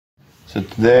So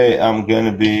today I'm going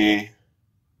to be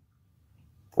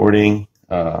porting,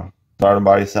 throttle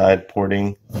body side,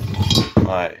 porting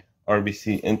my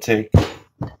RBC intake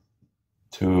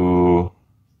to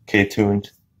K-tuned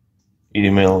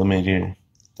 80mm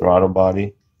throttle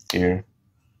body here.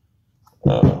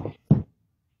 Throttle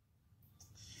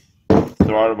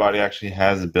body actually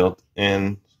has a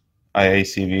built-in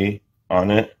iacv on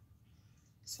it,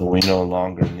 so we no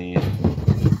longer need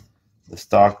the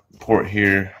stock port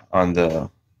here on the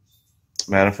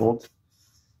manifold.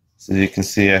 So as you can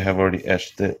see, I have already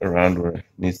etched it around where it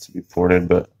needs to be ported,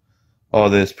 but all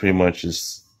this pretty much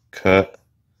is cut,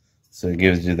 so it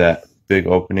gives you that big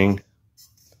opening.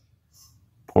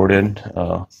 Ported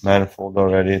manifold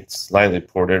already. It's slightly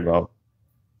ported, but I'll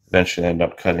eventually end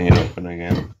up cutting it open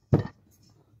again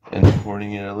and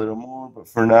porting it a little more. But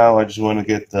for now, I just want to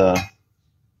get the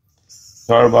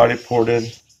throttle body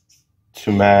ported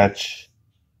to match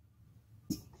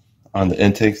on the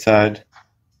intake side,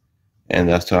 and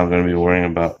that's what I'm going to be worrying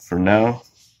about for now.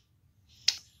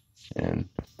 And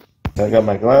I got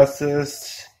my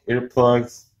glasses,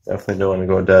 earplugs. Definitely don't want to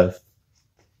go deaf.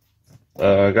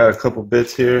 I got a couple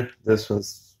bits here. This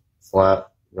one's flat,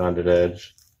 rounded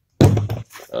edge.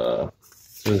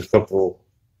 There's a couple,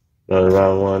 another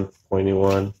round one, pointy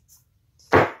one.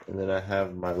 And then I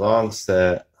have my long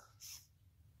set,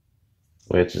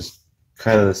 which is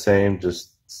kind of the same,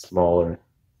 just smaller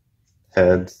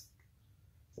heads,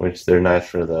 which they're nice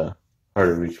for the hard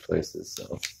to reach places.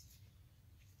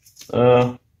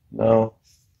 So, no.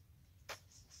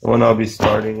 The one I'll be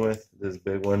starting with, this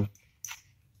big one.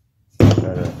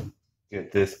 Gotta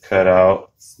get this cut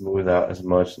out, smooth out as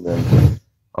much, and then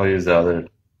I'll use the other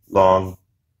long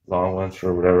ones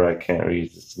for whatever I can't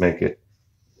reach, just to make it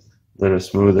a little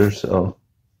smoother. So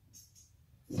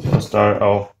I'll start.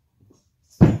 I'll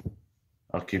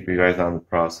keep you guys on the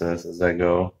process as I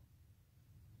go.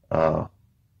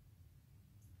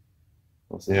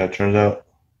 We'll see how it turns out.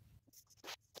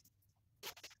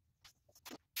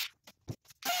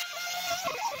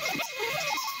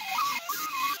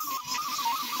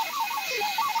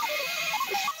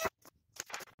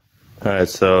 Alright,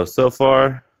 so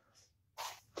far,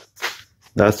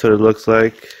 that's what it looks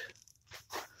like.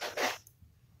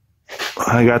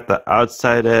 I got the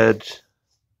outside edge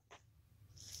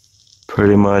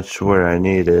pretty much where I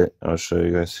need it. I'll show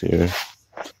you guys here.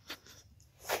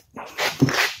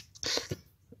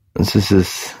 This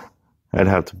is, I'd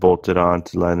have to bolt it on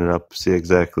to line it up, see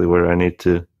exactly where I need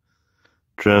to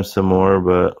trim some more,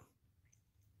 but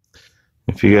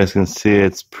if you guys can see,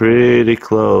 it's pretty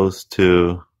close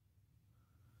to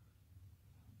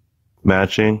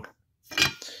matching.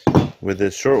 With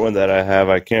this short one that I have,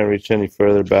 I can't reach any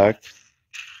further back,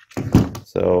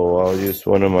 so I'll use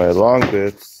one of my long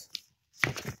bits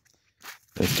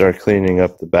and start cleaning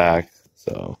up the back.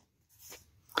 So,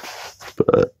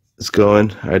 but it's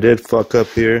going. I did fuck up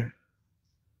here.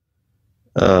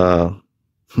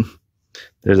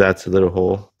 That's a little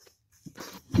hole,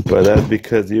 but that's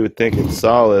because you would think it's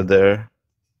solid there,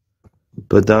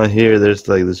 but down here there's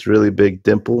like this really big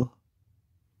dimple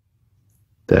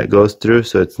that goes through,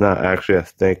 so it's not actually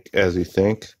as thick as you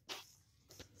think.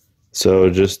 So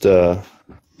just I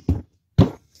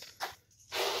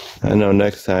know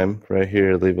next time right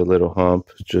here leave a little hump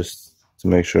just to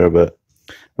make sure, but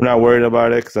I'm not worried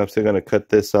about it because I'm still going to cut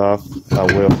this off. I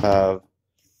will have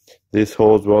these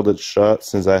holes welded shut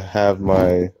since I have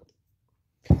my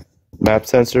map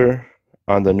sensor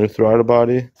on the new throttle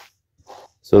body.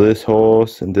 So this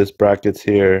holes and this brackets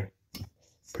here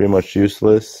pretty much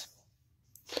useless.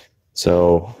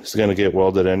 So it's going to get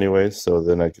welded anyways, so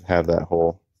then I can have that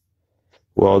hole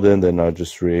welded, then I'll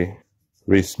just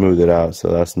re-smooth it out,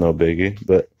 so that's no biggie.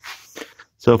 But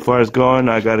so far it's going.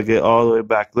 I got to get all the way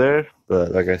back there,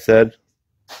 but like I said,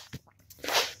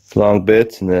 long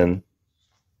bits, and then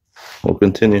we'll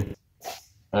continue.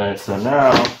 Alright, so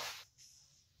now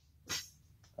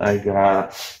I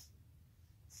got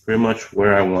pretty much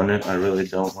where I want it. I really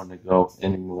don't want to go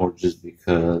anymore just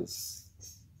because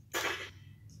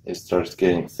it starts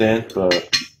getting thin, but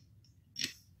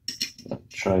I'll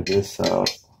try this out.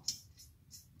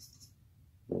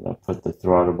 Then I'll put the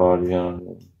throttle body on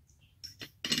and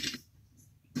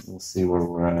we'll see where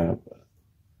we're at. But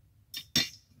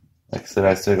like I said,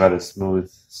 I still gotta smooth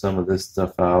some of this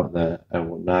stuff out that I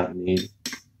will not need,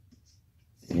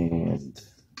 and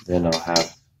then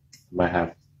might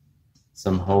have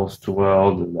some holes to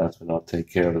weld, and that's when I'll take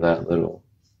care of that little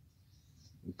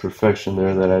imperfection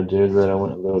there that I did, that I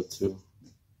went a little too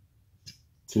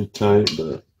tight.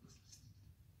 But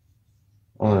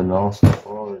all in all, so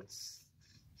far it's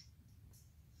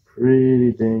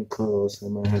pretty dang close. I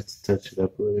might have to touch it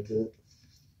up a little bit.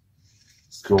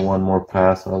 Let's go one more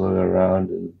pass all the way around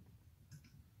and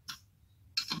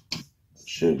it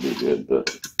should be good,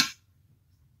 but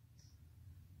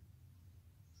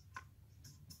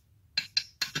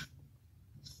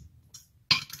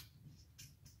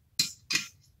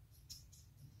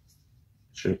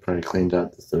should have probably cleaned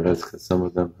out the threads because some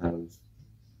of them have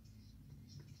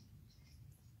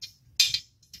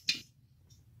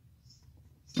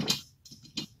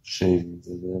shavings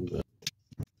in them. But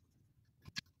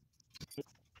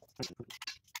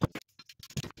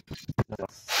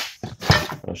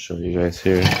I'll show you guys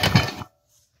here.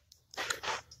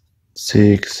 So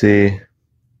you can see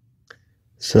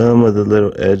some of the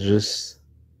little edges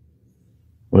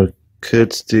where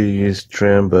could still use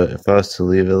trim, but if I was to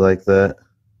leave it like that,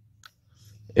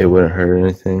 it wouldn't hurt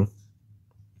anything.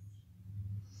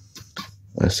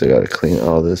 I still gotta clean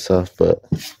all this off, but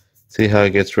see how it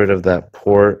gets rid of that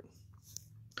port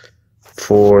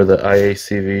for the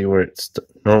iacv where it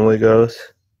normally goes,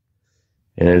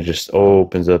 and it just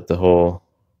opens up the whole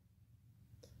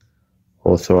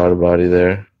throttle body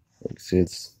there. You can see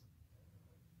it's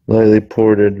lightly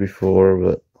ported before,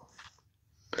 but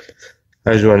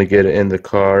I just want to get it in the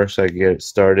car so I can get it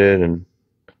started and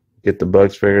get the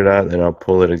bugs figured out. Then I'll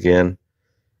pull it again,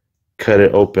 cut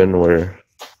it open where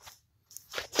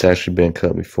it's actually been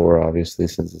cut before, obviously,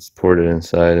 since it's ported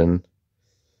inside, and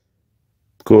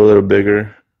go a little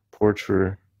bigger ports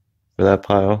for that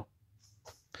pile,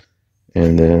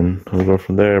 and then we'll go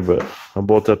from there. But I'll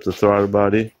bolt up the throttle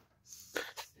body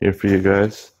here for you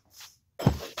guys,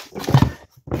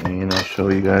 and I'll show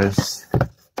you guys.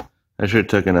 I should have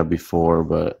taken it before,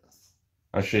 but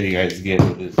I'll show you guys again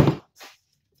with this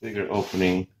bigger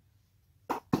opening,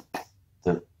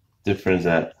 the difference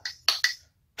that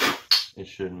it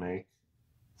should make.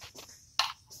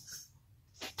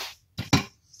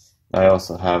 I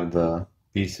also have the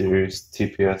B series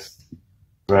TPS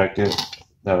bracket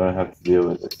that I have to deal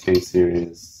with the K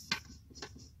series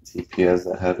TPS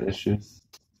that have issues.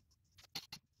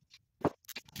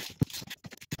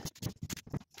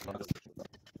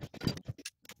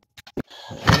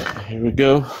 Here we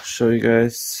go, show you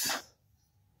guys.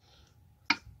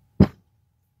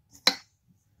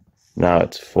 Now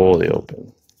it's fully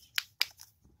open.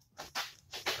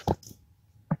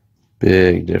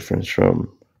 Big difference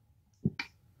from,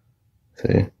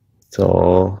 see, it's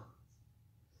all,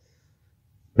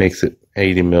 makes it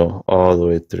 80 mil all the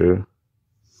way through.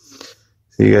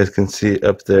 So you guys can see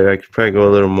up there, I could probably go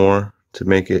a little more to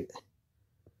make it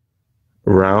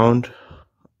round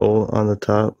on the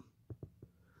top.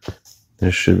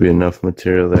 There should be enough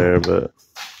material there, but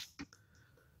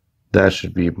that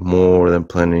should be more than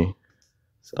plenty.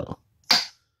 So,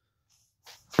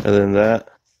 other than that,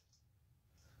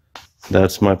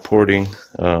 that's my porting.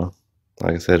 Like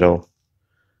I said, I'll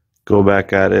go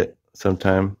back at it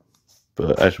sometime,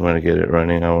 but I just want to get it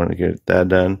running. I want to get that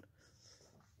done.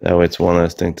 That way it's one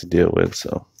less thing to deal with.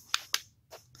 So,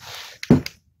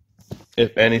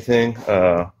 if anything,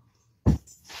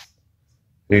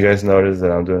 you guys notice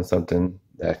that I'm doing something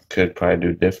that could probably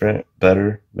do different,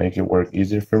 better, make it work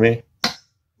easier for me,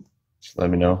 just let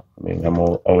me know. I mean, I'm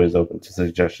always open to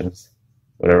suggestions.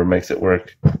 Whatever makes it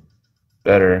work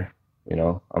better, you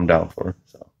know, I'm down for.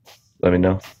 So let me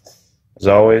know. As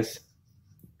always,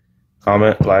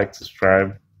 comment, like,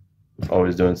 subscribe.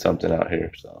 Always doing something out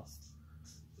here. So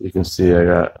you can see I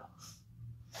got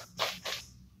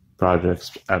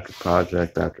projects after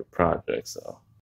project after project. So